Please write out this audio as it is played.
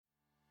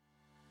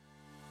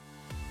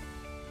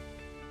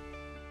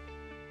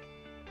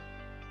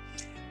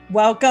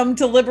Welcome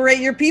to Liberate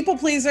Your People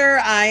Pleaser.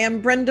 I am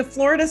Brenda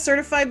Florida,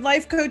 certified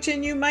life coach,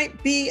 and you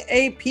might be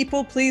a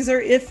people pleaser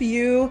if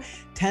you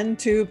tend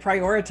to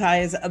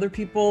prioritize other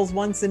people's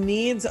wants and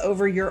needs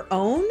over your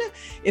own.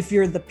 If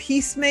you're the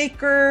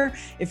peacemaker,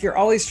 if you're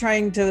always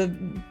trying to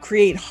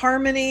create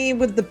harmony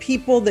with the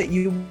people that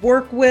you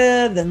work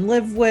with and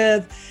live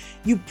with,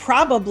 you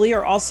probably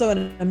are also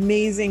an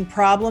amazing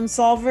problem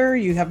solver.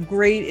 You have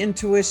great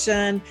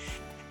intuition.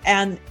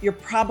 And you're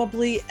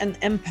probably an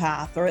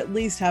empath, or at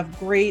least have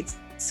great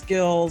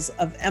skills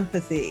of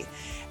empathy.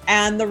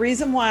 And the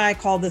reason why I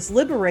call this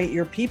Liberate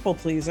Your People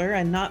Pleaser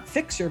and not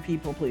Fix Your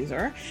People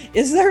Pleaser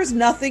is there's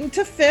nothing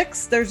to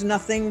fix. There's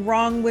nothing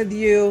wrong with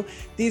you.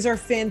 These are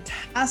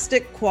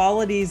fantastic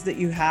qualities that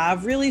you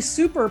have, really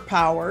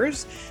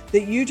superpowers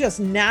that you just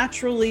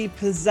naturally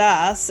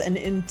possess and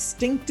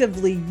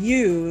instinctively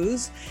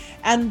use.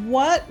 And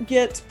what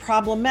gets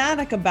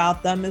problematic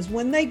about them is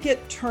when they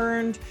get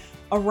turned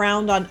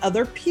around on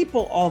other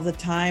people all the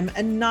time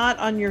and not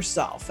on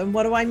yourself. And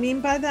what do I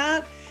mean by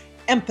that?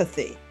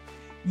 Empathy.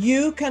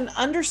 You can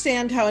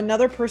understand how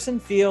another person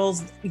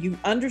feels, you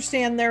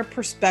understand their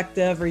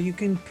perspective, or you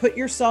can put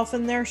yourself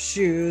in their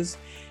shoes.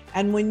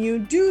 And when you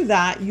do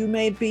that, you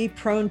may be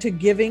prone to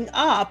giving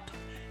up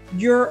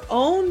your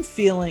own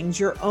feelings,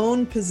 your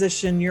own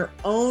position, your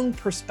own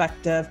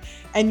perspective,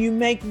 and you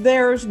make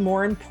theirs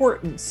more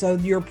important. So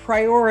you're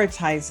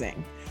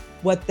prioritizing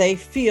what they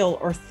feel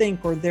or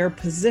think or their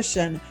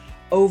position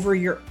over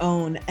your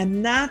own.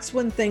 And that's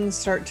when things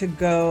start to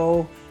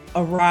go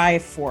awry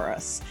for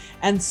us.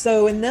 And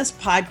so in this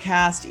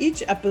podcast,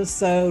 each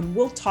episode,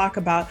 we'll talk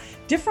about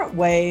different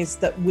ways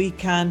that we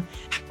can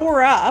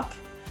power up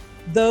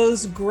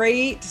those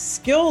great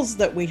skills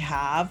that we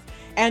have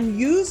and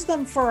use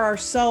them for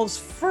ourselves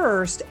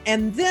first,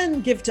 and then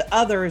give to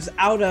others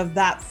out of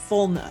that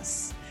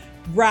fullness,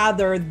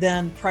 rather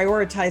than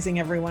prioritizing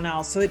everyone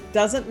else. So it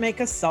doesn't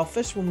make us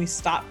selfish when we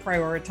stop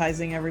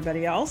prioritizing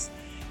everybody else.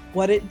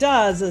 What it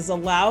does is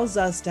allows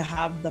us to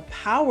have the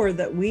power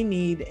that we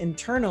need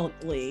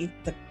internally,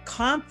 the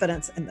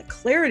confidence and the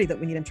clarity that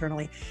we need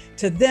internally,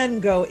 to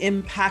then go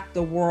impact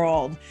the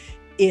world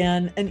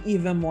in an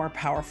even more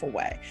powerful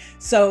way.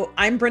 So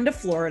I'm Brenda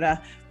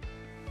Florida,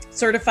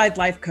 certified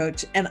life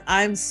coach, and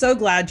I'm so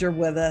glad you're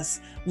with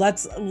us.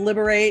 Let's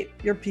liberate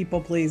your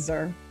people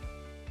pleaser.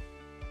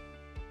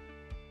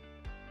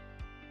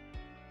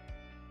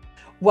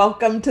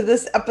 Welcome to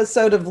this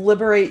episode of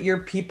Liberate Your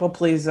People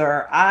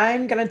Pleaser.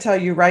 I'm going to tell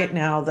you right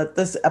now that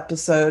this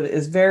episode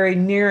is very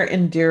near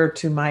and dear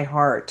to my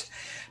heart,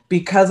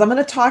 because I'm going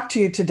to talk to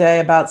you today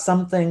about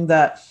something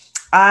that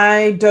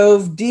I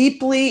dove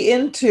deeply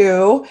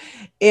into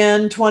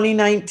in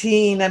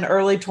 2019 and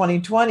early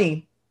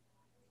 2020.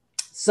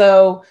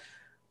 So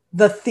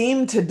the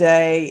theme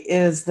today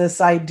is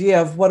this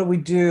idea of what do we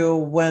do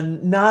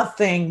when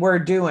nothing we're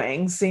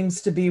doing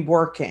seems to be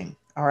working.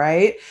 All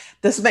right.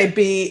 This may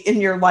be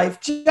in your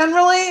life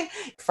generally,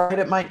 right?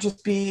 It might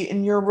just be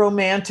in your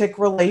romantic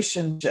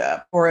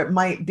relationship, or it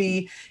might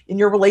be in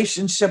your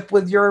relationship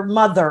with your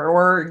mother,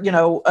 or,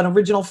 an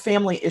original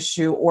family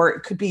issue, or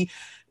it could be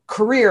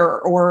career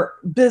or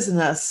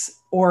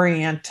business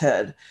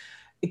oriented.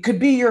 It could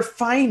be your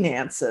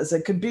finances.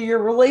 It could be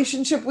your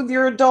relationship with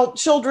your adult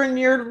children,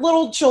 your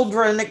little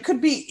children. It could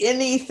be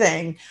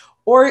anything.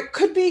 Or it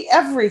could be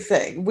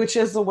everything, which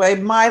is the way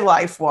my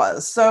life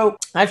was. So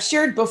I've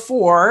shared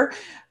before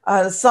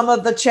some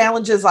of the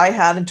challenges I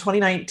had in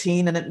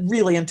 2019 and it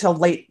really until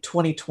late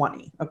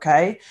 2020.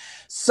 Okay.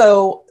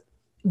 So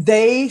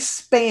they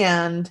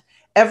spanned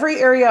every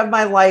area of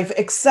my life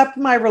except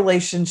my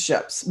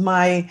relationships,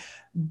 my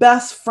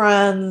best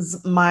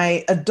friends,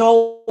 my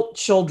adult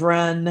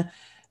children.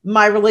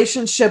 My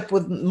relationship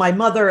with my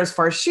mother, as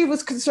far as she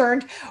was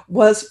concerned,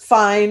 was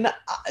fine.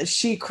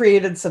 She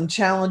created some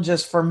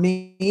challenges for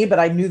me, but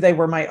I knew they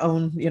were my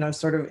own,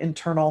 sort of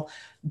internal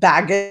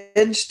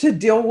baggage to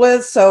deal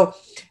with. So,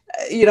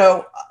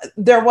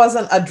 there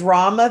wasn't a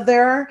drama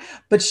there,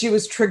 but she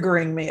was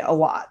triggering me a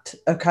lot.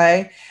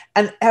 Okay.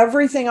 And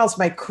everything else,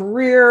 my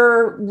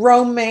career,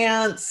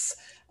 romance,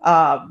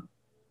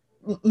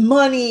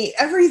 money,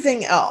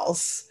 everything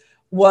else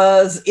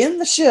was in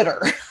the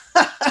shitter.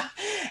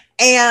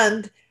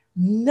 And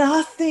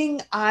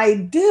nothing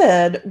I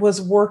did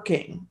was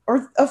working.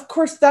 Or, of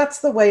course, that's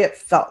the way it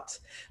felt.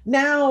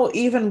 Now,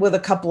 even with a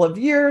couple of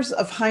years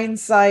of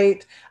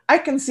hindsight, I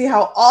can see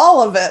how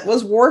all of it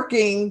was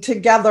working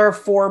together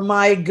for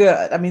my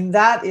good. I mean,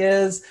 that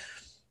is,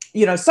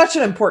 such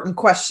an important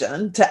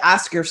question to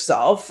ask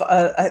yourself.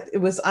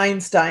 It was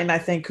Einstein, I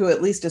think, who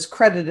at least is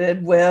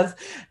credited with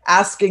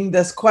asking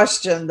this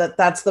question,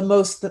 that's the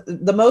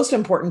most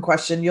important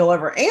question you'll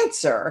ever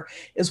answer,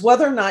 is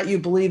whether or not you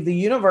believe the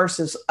universe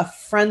is a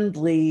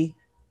friendly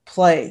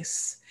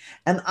place.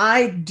 And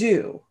I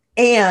do.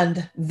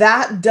 And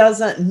that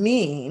doesn't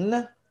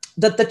mean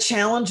that the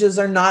challenges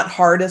are not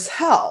hard as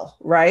hell,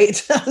 right?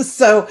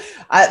 So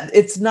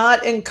it's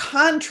not in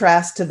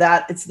contrast to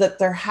that. It's that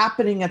they're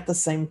happening at the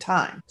same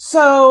time.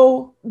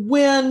 So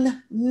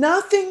when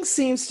nothing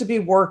seems to be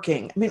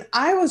working, I mean,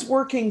 I was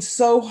working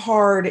so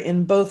hard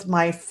in both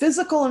my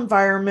physical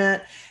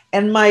environment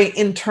and my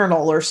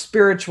internal or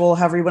spiritual,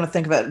 however you want to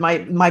think of it, my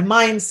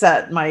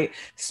mindset, my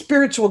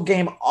spiritual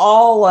game,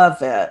 all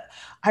of it.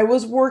 I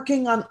was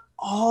working on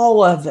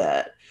all of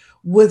it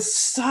with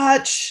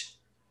such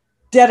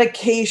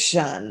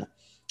dedication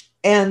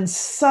and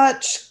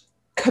such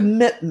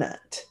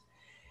commitment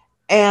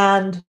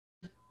and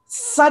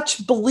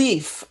such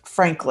belief,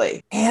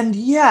 frankly. And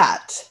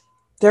yet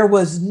there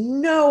was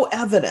no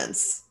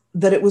evidence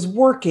that it was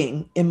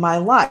working in my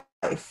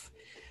life.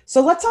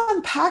 So let's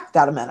unpack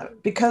that a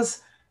minute,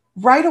 because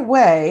right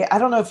away, I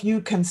don't know if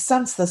you can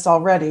sense this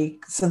already,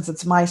 since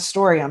it's my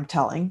story I'm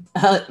telling,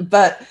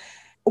 but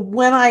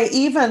when I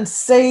even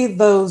say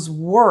those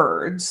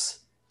words,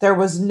 there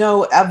was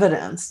no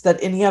evidence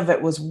that any of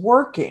it was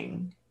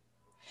working.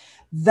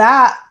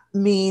 That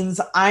means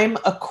I'm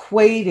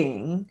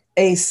equating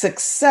a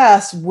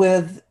success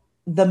with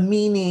the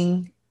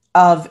meaning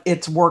of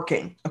it's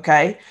working.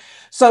 Okay.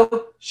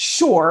 So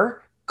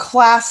sure,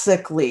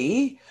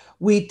 classically,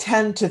 we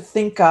tend to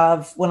think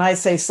of, when I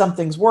say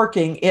something's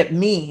working, it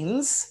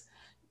means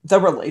the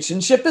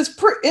relationship is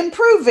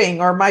improving,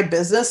 or my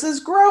business is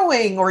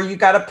growing, or you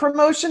got a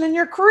promotion in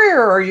your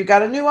career, or you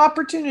got a new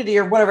opportunity,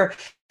 or whatever.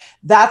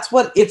 That's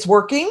what it's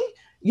working,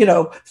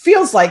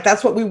 feels like.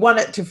 That's what we want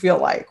it to feel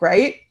like,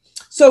 right?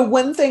 So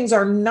when things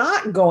are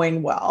not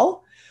going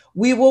well,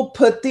 we will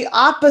put the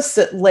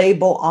opposite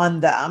label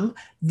on them.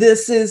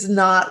 This is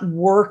not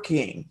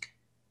working.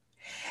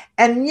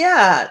 And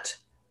yet,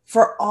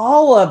 for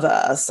all of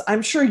us,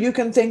 I'm sure you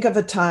can think of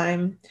a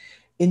time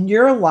in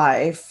your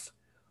life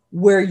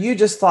where you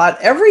just thought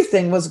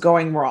everything was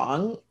going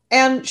wrong.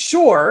 And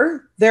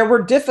sure, there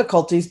were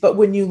difficulties, but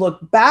when you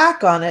look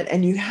back on it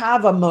and you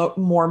have a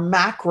more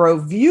macro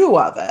view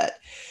of it,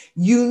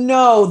 you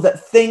know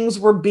that things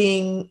were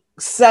being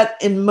set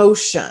in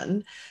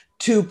motion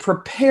to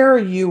prepare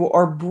you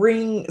or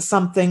bring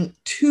something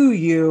to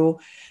you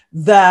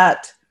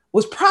that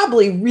was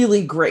probably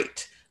really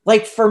great.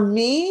 Like for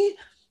me,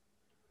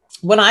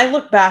 when I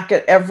look back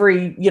at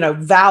every,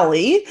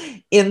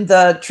 valley in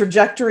the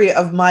trajectory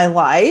of my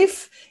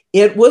life,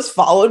 it was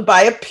followed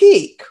by a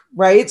peak,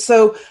 right?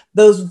 So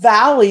those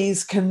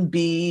valleys can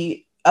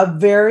be a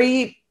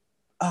very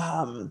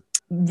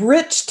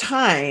rich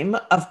time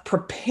of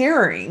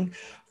preparing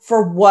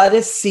for what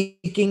is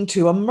seeking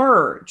to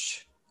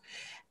emerge.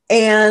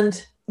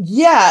 And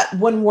yet,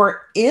 when we're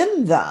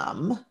in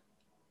them,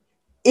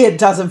 it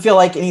doesn't feel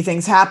like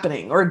anything's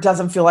happening, or it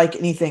doesn't feel like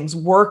anything's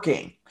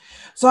working.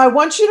 So I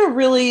want you to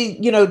really,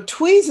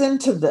 tweeze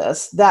into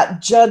this,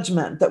 that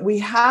judgment that we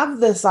have,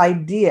 this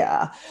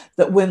idea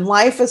that when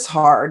life is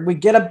hard, we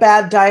get a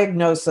bad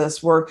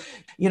diagnosis, we're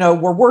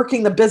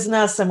working the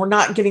business and we're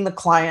not getting the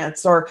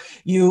clients, or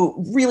you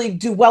really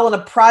do well in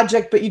a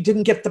project, but you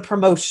didn't get the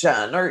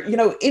promotion, or,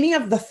 any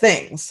of the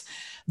things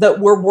that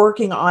we're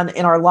working on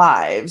in our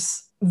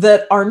lives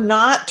that are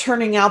not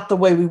turning out the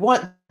way we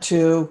want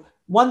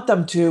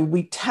them to,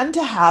 we tend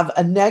to have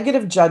a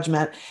negative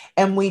judgment,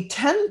 and we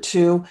tend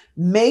to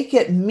make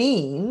it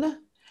mean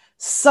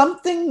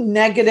something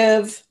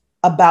negative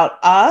about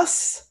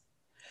us,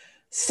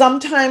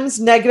 sometimes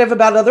negative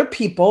about other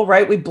people,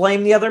 right? We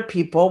blame the other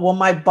people. Well,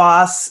 my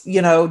boss,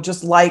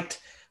 just liked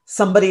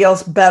somebody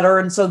else better,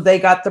 and so they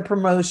got the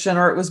promotion,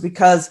 or it was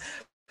because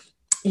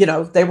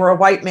they were a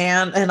white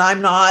man and I'm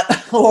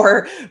not,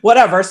 or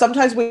whatever.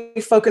 Sometimes we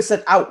focus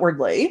it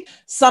outwardly.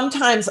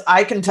 Sometimes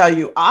I can tell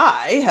you,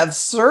 I have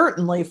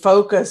certainly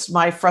focused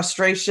my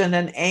frustration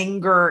and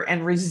anger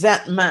and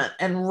resentment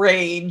and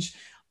rage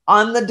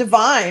on the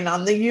divine,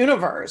 on the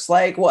universe.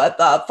 Like, what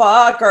the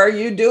fuck are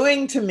you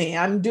doing to me?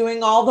 I'm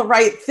doing all the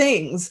right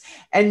things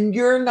and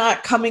you're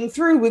not coming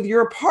through with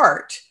your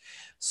part.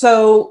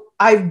 So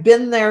I've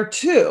been there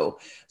too.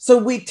 So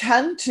we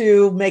tend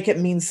to make it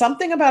mean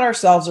something about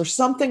ourselves or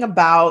something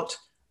about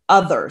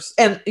others.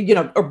 And,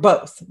 or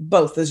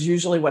both is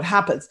usually what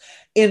happens.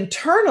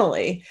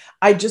 Internally,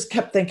 I just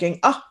kept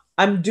thinking,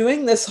 I'm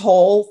doing this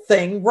whole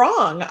thing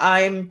wrong.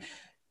 My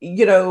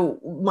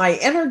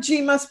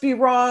energy must be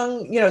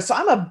wrong. So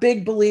I'm a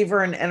big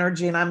believer in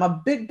energy, and I'm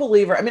a big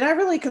believer. I mean, I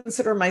really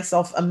consider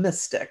myself a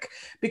mystic,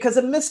 because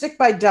a mystic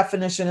by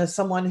definition is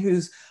someone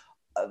who's,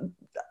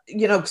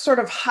 sort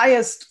of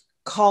highest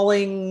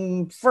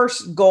calling,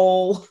 first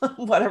goal,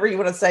 whatever you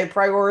want to say,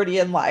 priority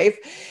in life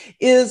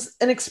is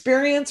an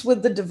experience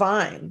with the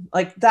divine.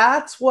 Like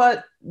that's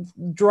what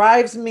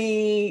drives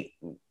me,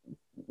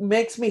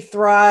 makes me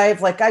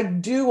thrive. Like I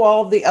do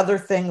all the other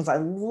things. I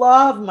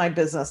love my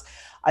business.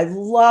 I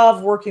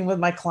love working with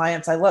my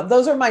clients.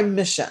 Those are my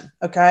mission.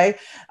 Okay.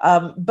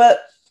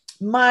 But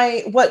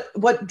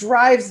what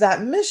drives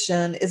that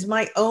mission is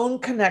my own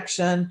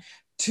connection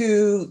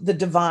to the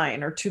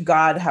divine or to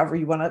God, however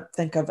you want to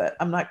think of it.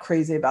 I'm not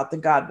crazy about the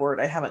God word.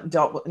 I haven't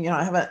dealt with,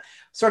 I haven't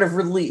sort of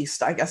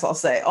released, I guess I'll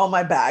say, all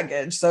my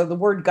baggage. So the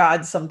word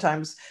God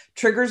sometimes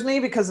triggers me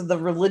because of the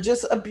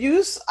religious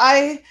abuse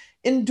I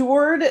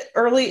endured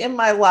early in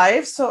my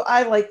life. So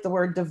I like the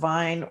word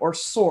divine or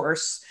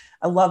source.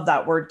 I love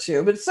that word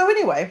too. But so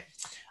anyway,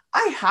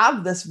 I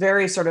have this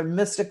very sort of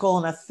mystical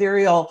and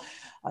ethereal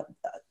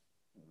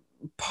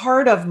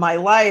part of my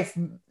life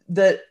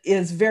that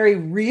is very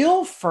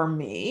real for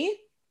me.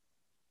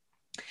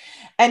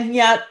 And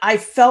yet I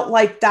felt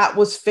like that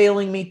was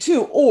failing me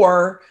too.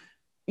 Or,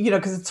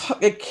 because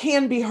it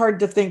can be hard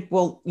to think,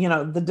 well,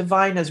 the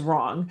divine is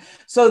wrong.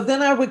 So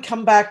then I would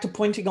come back to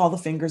pointing all the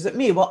fingers at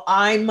me. Well,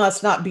 I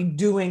must not be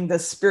doing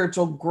this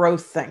spiritual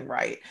growth thing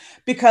right,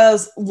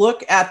 because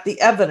look at the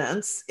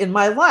evidence in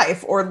my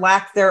life or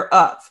lack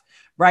thereof,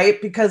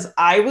 right? Because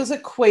I was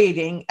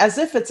equating as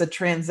if it's a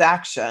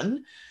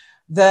transaction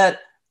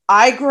that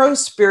I grow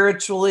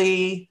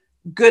spiritually,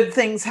 good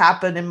things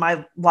happen in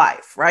my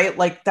life, right?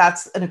 Like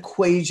that's an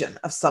equation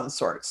of some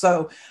sort.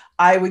 So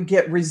I would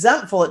get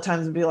resentful at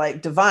times and be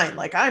like, divine,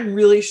 like I'm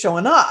really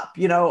showing up,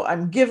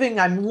 I'm giving,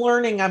 I'm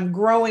learning, I'm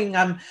growing,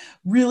 I'm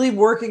really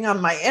working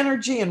on my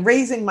energy and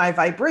raising my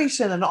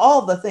vibration and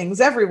all the things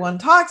everyone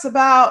talks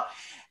about.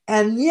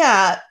 And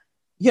yet,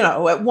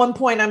 at one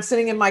point I'm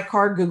sitting in my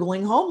car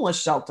Googling homeless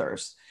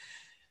shelters.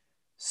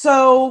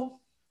 So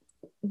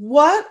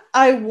what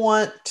I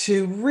want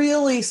to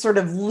really sort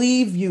of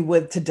leave you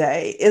with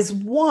today is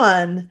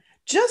one,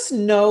 just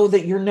know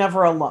that you're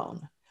never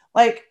alone.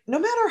 Like, no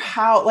matter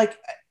how, like,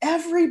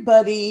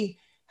 everybody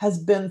has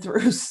been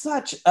through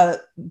such a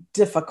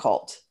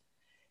difficult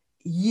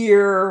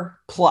year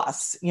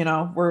plus,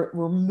 we're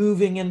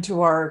moving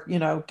into our,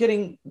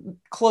 getting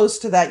close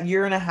to that 1.5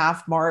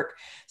 year mark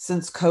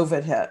since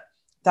COVID hit.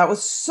 That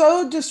was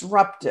so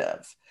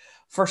disruptive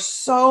for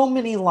so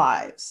many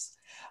lives.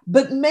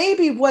 But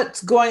maybe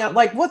what's going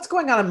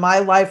on in my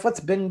life, what's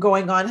been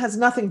going on has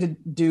nothing to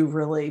do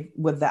really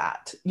with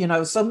that,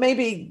 so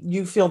maybe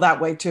you feel that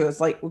way too.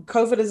 It's like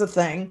COVID is a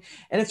thing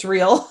and it's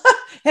real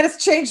and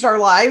it's changed our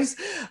lives.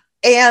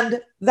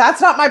 And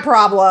that's not my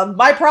problem.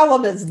 My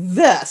problem is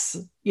this,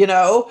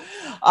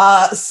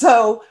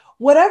 so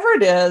whatever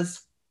it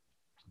is,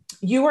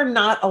 you are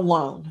not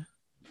alone.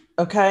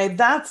 Okay.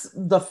 That's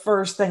the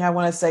first thing I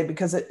want to say,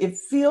 because it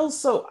feels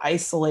so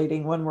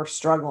isolating when we're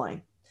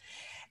struggling.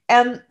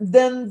 And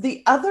then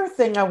the other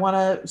thing I want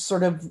to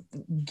sort of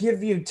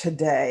give you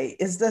today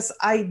is this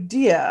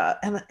idea,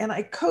 and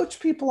I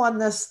coach people on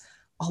this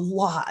a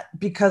lot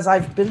because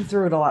I've been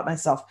through it a lot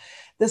myself.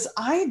 This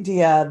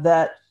idea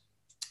that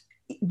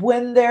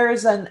when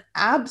there's an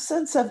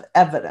absence of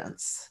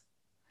evidence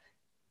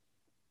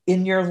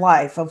in your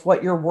life of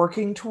what you're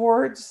working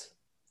towards,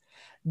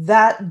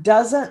 that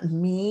doesn't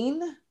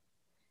mean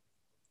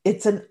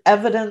it's an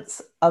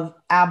evidence of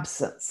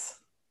absence.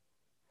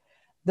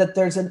 That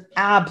there's an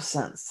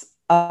absence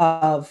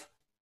of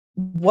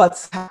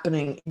what's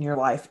happening in your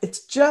life.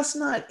 It's just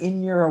not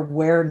in your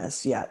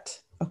awareness yet.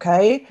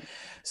 Okay.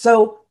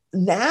 So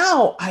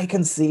now I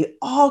can see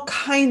all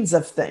kinds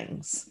of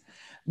things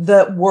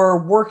that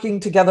were working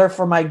together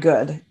for my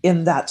good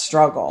in that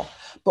struggle.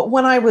 But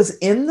when I was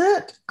in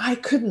that, I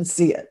couldn't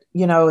see it.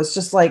 It's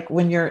just like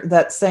when you're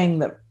that saying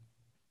that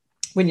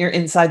when you're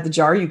inside the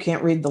jar, you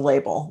can't read the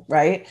label,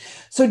 right?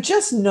 So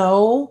just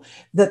know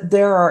that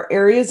there are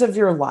areas of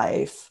your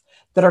life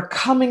that are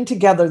coming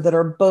together that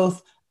are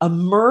both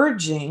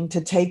emerging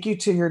to take you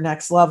to your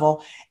next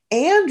level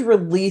and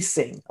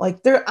releasing.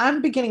 Like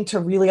I'm beginning to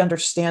really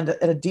understand it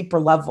at a deeper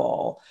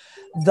level,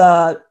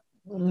 the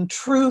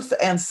truth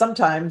and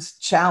sometimes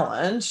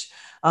challenge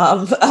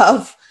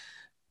of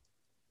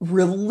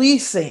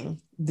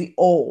releasing the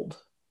old.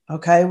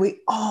 Okay. We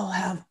all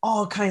have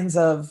all kinds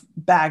of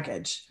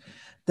baggage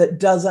that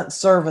doesn't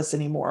serve us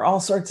anymore, all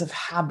sorts of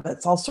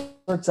habits, all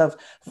sorts of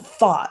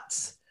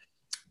thoughts.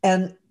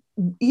 And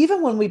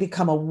even when we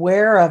become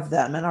aware of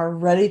them and are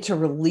ready to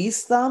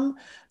release them,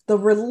 the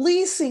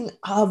releasing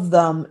of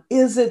them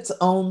is its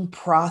own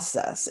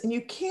process, and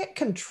you can't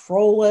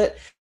control it.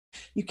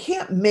 You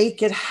can't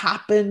make it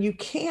happen. You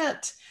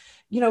can't,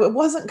 it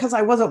wasn't because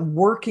I wasn't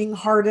working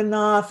hard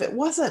enough. It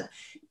wasn't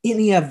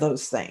any of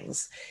those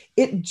things.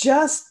 It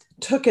just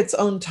took its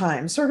own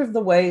time, sort of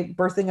the way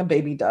birthing a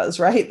baby does,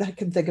 right? I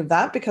can think of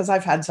that because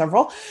I've had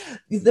several.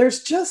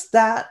 There's just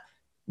that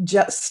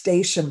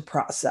gestation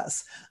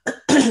process.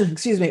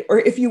 Excuse me. Or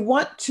if you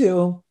want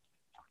to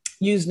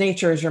use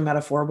nature as your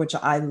metaphor, which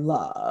I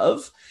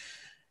love,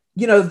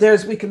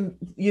 we can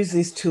use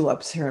these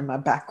tulips here in my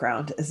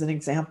background as an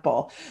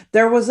example.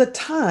 There was a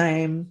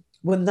time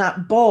when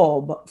that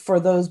bulb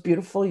for those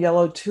beautiful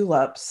yellow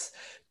tulips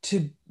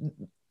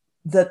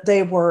that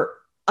they were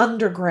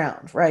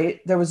underground, right?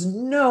 There was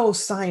no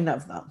sign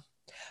of them,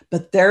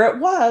 but there it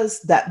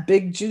was, that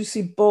big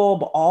juicy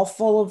bulb all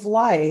full of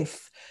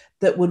life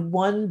that would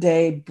one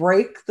day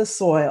break the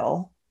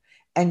soil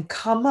and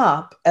come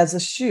up as a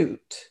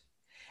shoot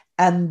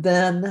and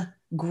then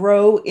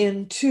grow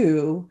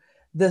into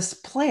this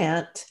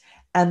plant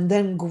and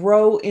then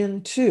grow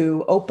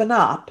into, open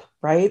up,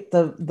 right?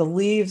 The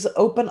leaves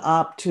open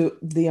up to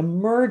the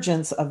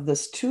emergence of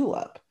this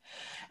tulip.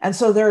 And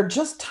so there are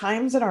just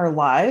times in our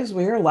lives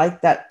we are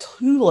like that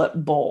tulip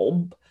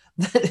bulb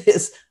that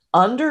is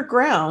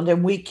underground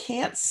and we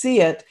can't see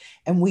it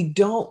and we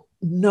don't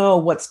know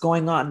what's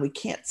going on. We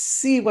can't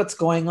see what's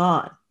going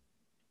on.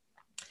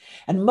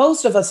 And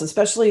most of us,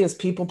 especially as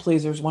people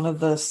pleasers, one of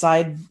the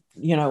side,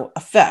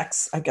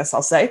 effects, I guess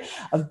I'll say,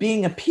 of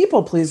being a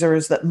people pleaser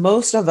is that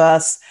most of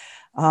us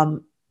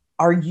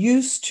are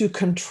used to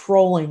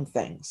controlling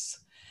things.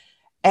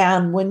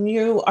 And when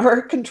you are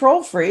a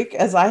control freak,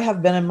 as I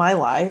have been in my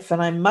life,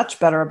 and I'm much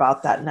better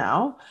about that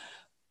now.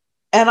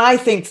 And I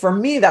think for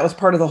me, that was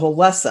part of the whole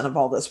lesson of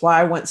all this, why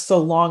I went so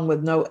long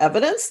with no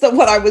evidence that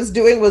what I was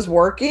doing was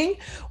working,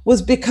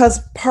 was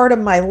because part of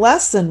my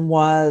lesson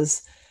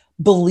was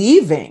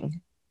believing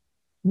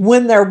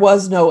when there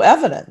was no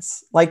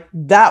evidence. Like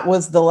that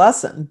was the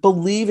lesson,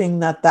 believing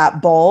that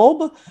that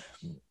bulb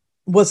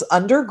was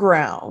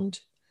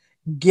underground,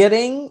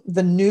 getting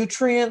the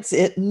nutrients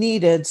it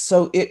needed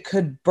so it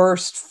could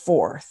burst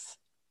forth.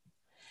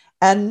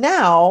 And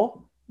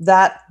now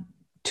that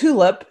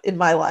tulip in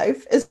my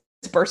life is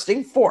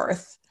bursting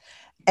forth.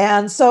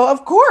 And so,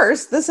 of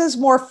course, this is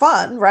more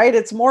fun, right?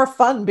 It's more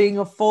fun being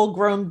a full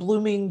grown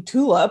blooming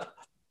tulip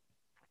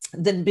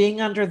than being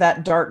under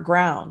that dark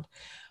ground.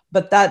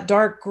 But that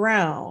dark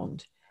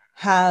ground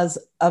has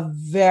a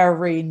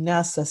very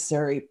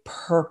necessary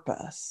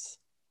purpose.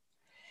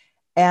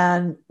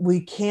 And we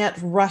can't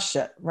rush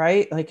it,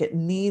 right? Like it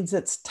needs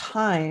its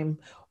time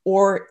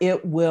or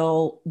it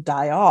will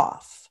die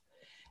off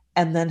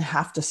and then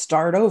have to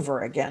start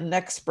over again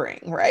next spring,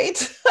 right?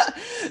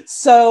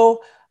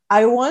 So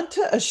I want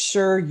to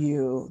assure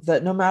you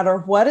that no matter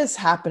what is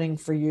happening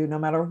for you, no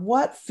matter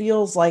what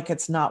feels like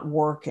it's not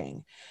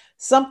working,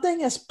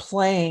 something is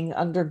playing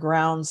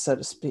underground, so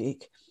to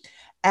speak.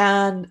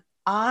 And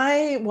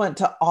I want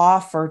to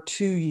offer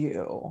to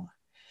you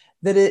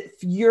that if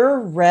you're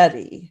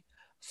ready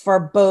for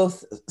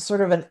both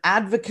sort of an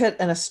advocate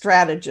and a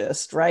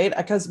strategist, right?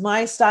 Because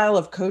my style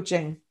of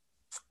coaching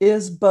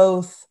is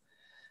both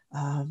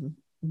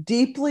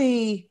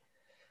deeply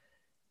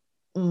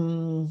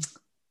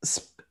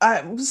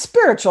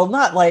spiritual,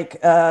 not like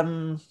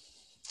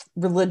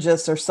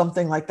religious or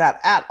something like that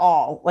at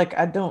all. Like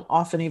I don't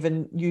often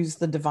even use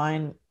the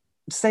divine,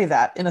 say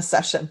that in a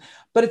session,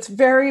 but it's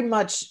very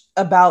much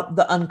about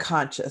the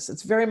unconscious.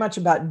 It's very much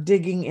about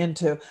digging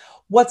into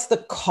what's the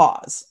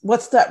cause,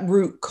 what's that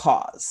root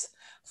cause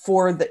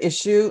for the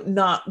issue,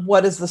 not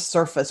what is the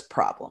surface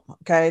problem.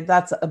 Okay,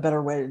 that's a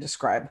better way to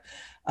describe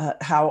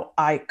how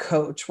I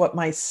coach, what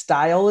my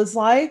style is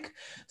like.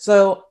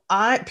 So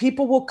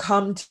people will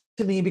come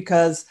to me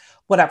because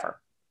whatever,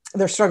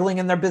 they're struggling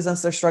in their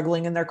business, they're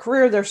struggling in their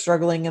career, they're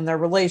struggling in their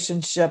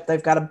relationship,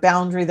 they've got a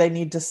boundary they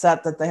need to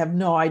set that they have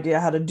no idea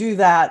how to do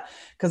that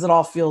because it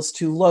all feels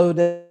too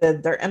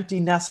loaded. They're empty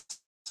nesters,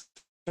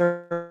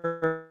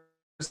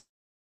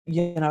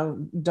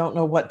 don't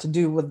know what to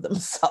do with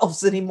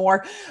themselves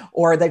anymore,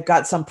 or they've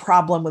got some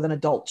problem with an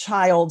adult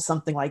child,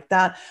 something like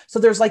that. So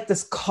there's like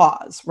this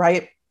cause,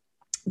 right,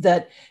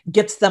 that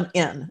gets them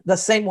in the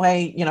same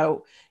way,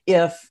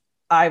 if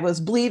I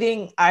was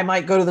bleeding, I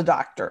might go to the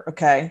doctor.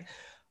 Okay.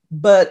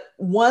 But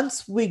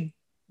once we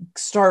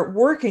start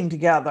working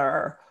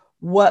together,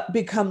 what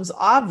becomes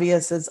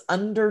obvious is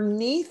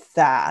underneath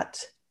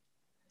that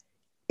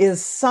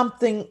is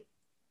something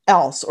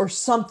else or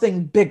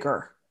something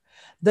bigger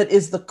that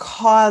is the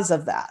cause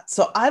of that.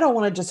 So I don't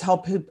want to just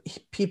help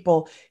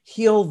people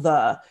heal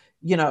the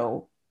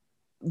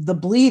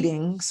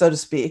bleeding, so to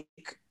speak.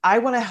 I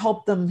want to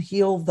help them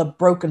heal the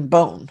broken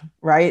bone,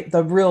 right?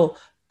 The real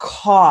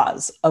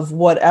cause of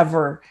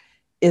whatever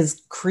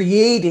is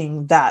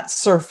creating that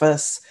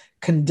surface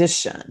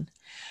condition.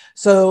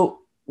 So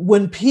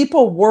when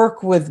people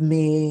work with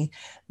me,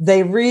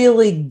 they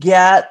really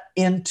get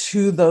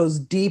into those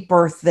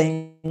deeper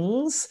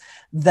things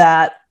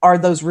that are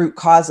those root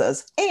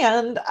causes.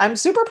 And I'm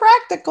super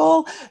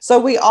practical. So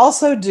we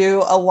also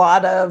do a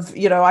lot of,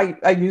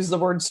 I use the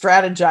word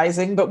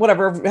strategizing, but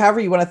however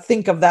you want to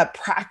think of that,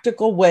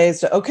 practical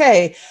ways to,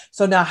 okay,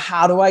 so now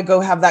how do I go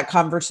have that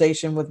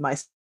conversation with my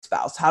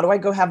spouse? How do I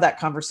go have that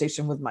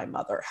conversation with my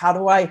mother? How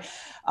do I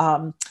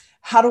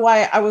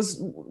was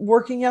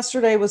working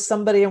yesterday with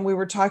somebody and we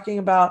were talking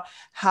about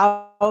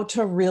how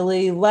to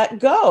really let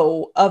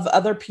go of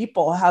other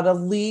people, how to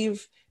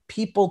leave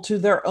people to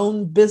their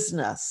own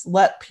business,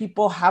 let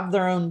people have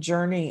their own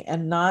journey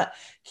and not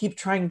keep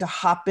trying to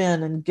hop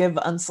in and give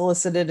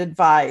unsolicited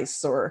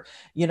advice or,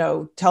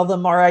 tell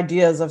them our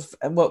ideas of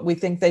what we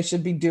think they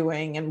should be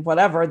doing and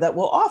whatever, that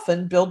will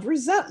often build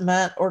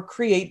resentment or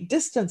create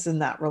distance in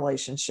that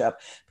relationship.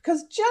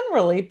 Because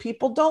generally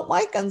people don't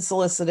like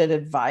unsolicited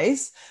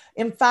advice.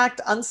 In fact,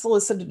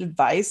 unsolicited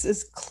advice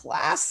is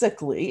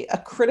classically a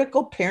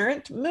critical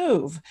parent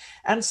move.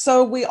 And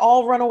so we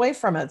all run away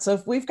from it. So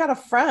if we've got a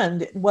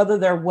friend, whether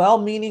they're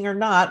well-meaning or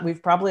not,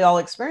 we've probably all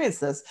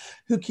experienced this,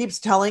 who keeps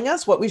telling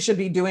us what we should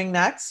be doing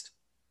next,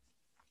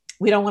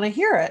 We don't want to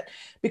hear it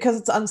because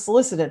it's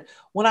unsolicited.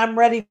 When I'm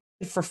ready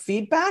for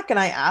feedback and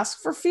I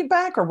ask for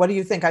feedback, or what do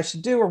you think I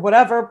should do, or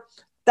whatever,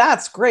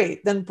 that's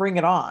great. Then bring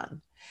it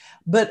on.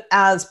 But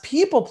as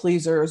people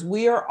pleasers,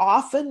 we are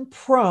often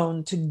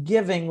prone to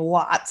giving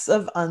lots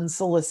of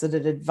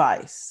unsolicited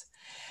advice.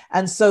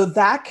 And so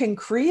that can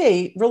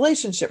create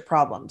relationship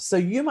problems. So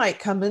you might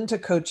come into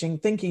coaching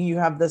thinking you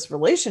have this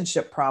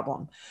relationship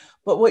problem,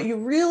 but what you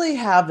really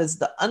have is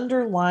the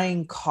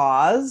underlying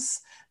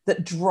cause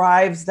that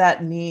drives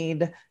that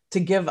need to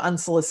give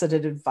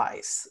unsolicited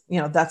advice.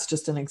 That's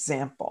just an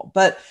example.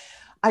 But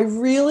I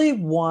really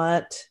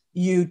want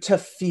you to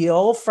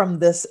feel from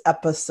this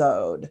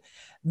episode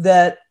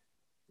that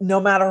no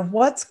matter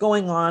what's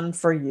going on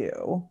for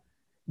you,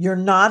 you're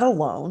not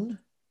alone.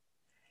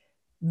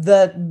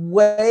 The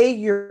way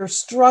you're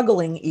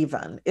struggling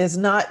even is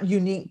not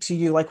unique to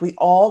you. Like, we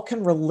all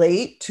can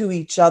relate to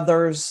each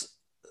other's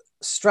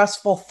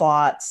stressful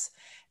thoughts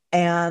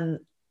and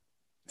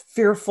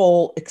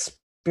fearful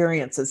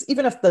experiences,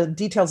 even if the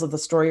details of the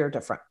story are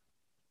different.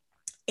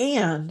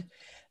 And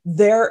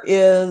there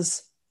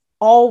is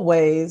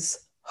always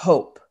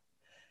hope.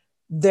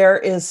 There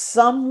is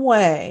some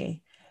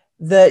way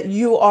that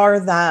you are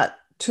that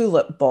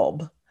tulip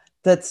bulb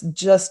that's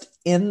just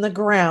in the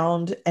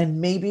ground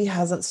and maybe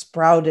hasn't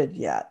sprouted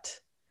yet.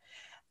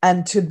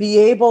 And to be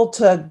able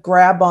to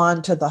grab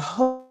on to the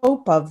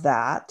hope of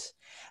that.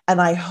 And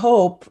I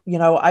hope,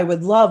 I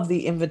would love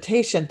the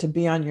invitation to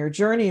be on your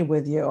journey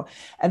with you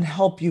and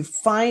help you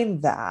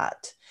find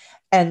that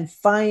and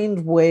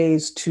find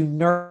ways to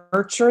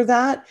nurture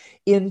that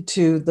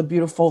into the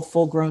beautiful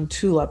full-grown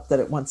tulip that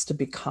it wants to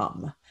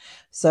become.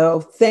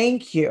 So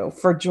thank you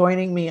for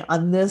joining me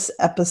on this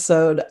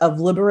episode of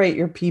Liberate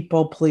Your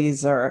People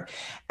Pleaser.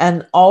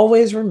 And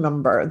always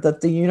remember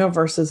that the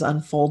universe is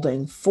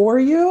unfolding for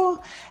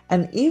you.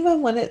 And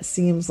even when it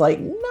seems like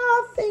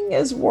nothing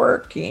is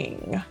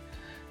working,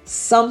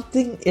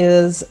 something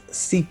is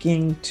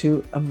seeking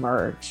to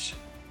emerge.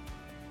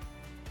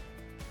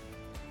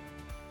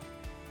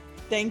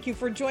 Thank you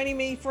for joining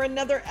me for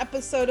another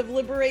episode of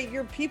Liberate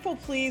Your People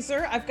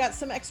Pleaser. I've got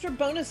some extra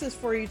bonuses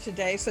for you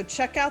today, so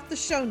check out the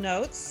show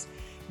notes.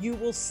 You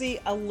will see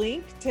a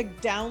link to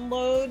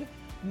download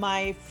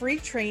my free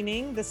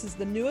training. This is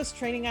the newest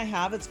training I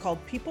have. It's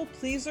called People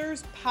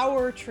Pleasers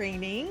Power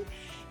Training.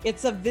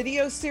 It's a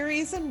video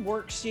series and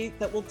worksheet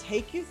that will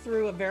take you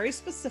through a very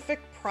specific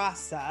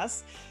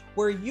process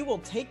where you will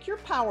take your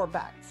power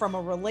back from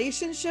a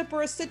relationship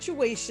or a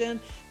situation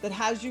that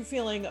has you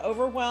feeling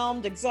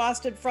overwhelmed,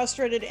 exhausted,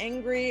 frustrated,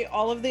 angry,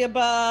 all of the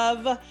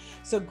above.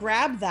 So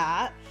grab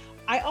that.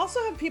 I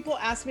also have people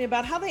ask me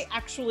about how they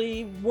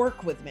actually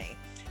work with me.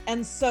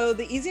 And so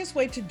the easiest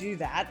way to do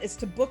that is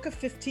to book a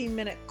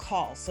 15-minute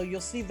call. So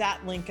you'll see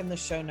that link in the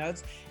show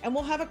notes, and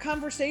we'll have a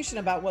conversation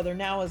about whether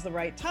now is the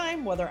right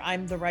time, whether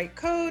I'm the right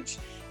coach,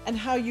 and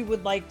how you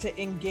would like to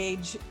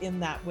engage in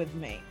that with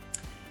me.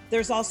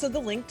 There's also the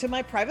link to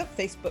my private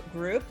Facebook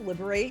group,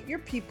 Liberate Your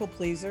People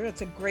Pleaser.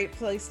 It's a great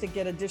place to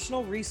get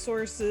additional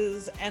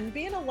resources and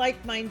be in a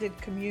like-minded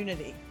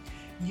community.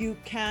 You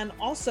can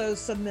also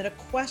submit a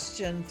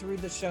question through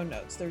the show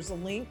notes. There's a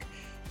link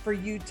for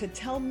you to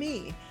tell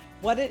me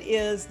what it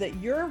is that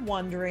you're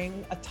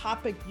wondering, a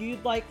topic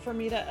you'd like for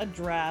me to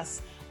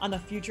address on a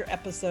future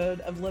episode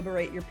of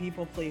Liberate Your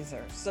People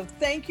Pleaser. So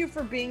thank you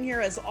for being here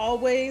as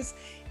always.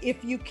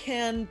 If you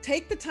can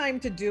take the time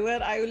to do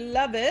it, I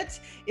love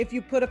it. If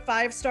you put a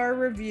 5-star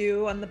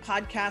review on the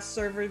podcast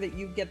server that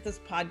you get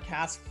this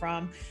podcast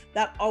from,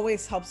 that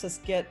always helps us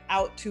get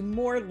out to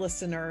more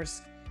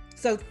listeners.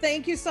 So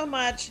thank you so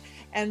much.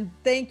 And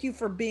thank you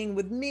for being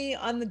with me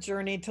on the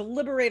journey to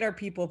liberate our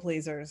people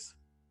pleasers.